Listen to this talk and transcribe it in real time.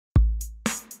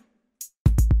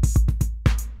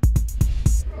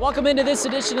Welcome into this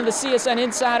edition of the CSN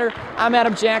Insider. I'm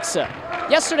Adam Jaksa.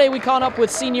 Yesterday we caught up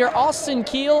with senior Austin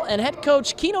Keel and head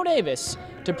coach Keno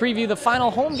to preview the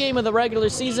final home game of the regular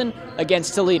season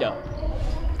against Toledo.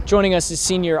 Joining us is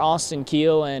senior Austin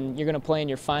Keel, and you're going to play in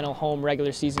your final home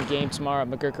regular season game tomorrow at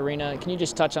McGurk Arena. Can you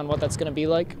just touch on what that's going to be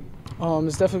like?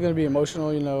 It's definitely going to be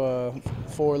emotional,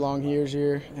 4 long years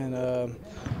here, and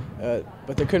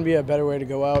but there couldn't be a better way to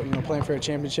go out, playing for a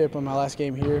championship on my last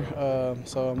game here,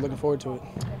 so I'm looking forward to it.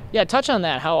 Yeah, touch on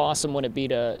that. How awesome would it be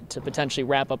to potentially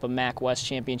wrap up a MAC West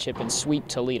championship and sweep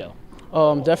Toledo?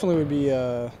 Definitely would be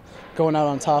going out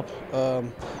on top.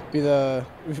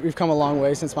 We've come a long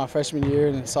way since my freshman year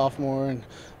and sophomore, and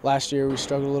last year we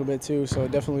struggled a little bit too, so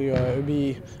definitely it would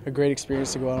be a great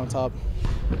experience to go out on top.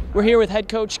 We're here with head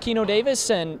coach Keno,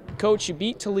 and coach, you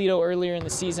beat Toledo earlier in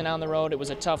the season on the road. It was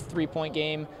a tough 3-point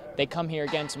game. They come here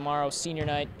again tomorrow, senior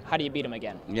night. How do you beat them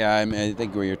again? Yeah, I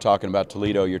think when you're talking about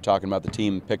Toledo, you're talking about the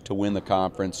team picked to win the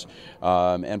conference.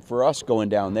 And for us going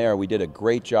down there, we did a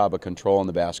great job of controlling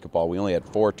the basketball. We only had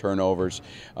 4 turnovers.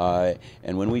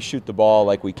 And when we shoot the ball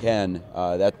like we can,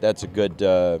 that's a good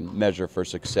measure for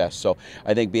success. So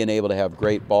I think being able to have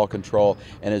great ball control,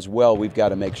 and as well, we've got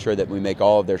to make sure that we make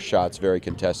all of their shots very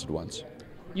contested ones.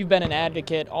 You've been an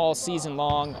advocate all season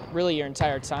long, really your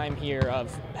entire time here,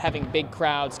 of having big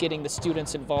crowds, getting the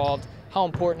students involved. How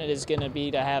important it is going to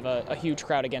be to have a huge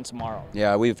crowd again tomorrow.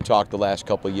 Yeah, we've talked the last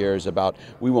couple of years about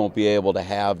we won't be able to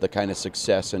have the kind of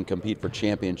success and compete for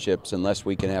championships unless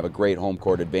we can have a great home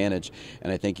court advantage.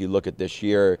 And I think you look at this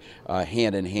year,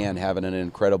 hand in hand, having an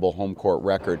incredible home court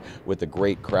record with the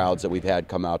great crowds that we've had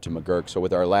come out to McGurk. So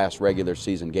with our last regular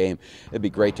season game, it'd be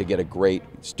great to get a great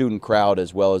student crowd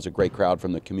as well as a great crowd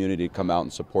from the community to come out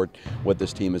and support what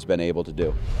this team has been able to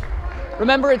do.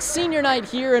 Remember, it's senior night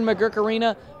here in McGurk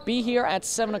Arena. Be here at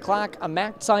 7 o'clock, a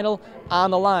MAC title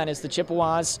on the line as the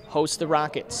Chippewas host the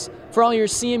Rockets. For all your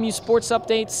CMU sports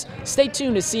updates, stay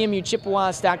tuned to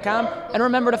CMUChippewas.com, and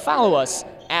remember to follow us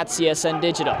at CSN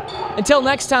Digital. Until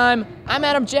next time, I'm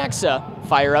Adam Jaksa.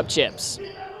 Fire up Chips.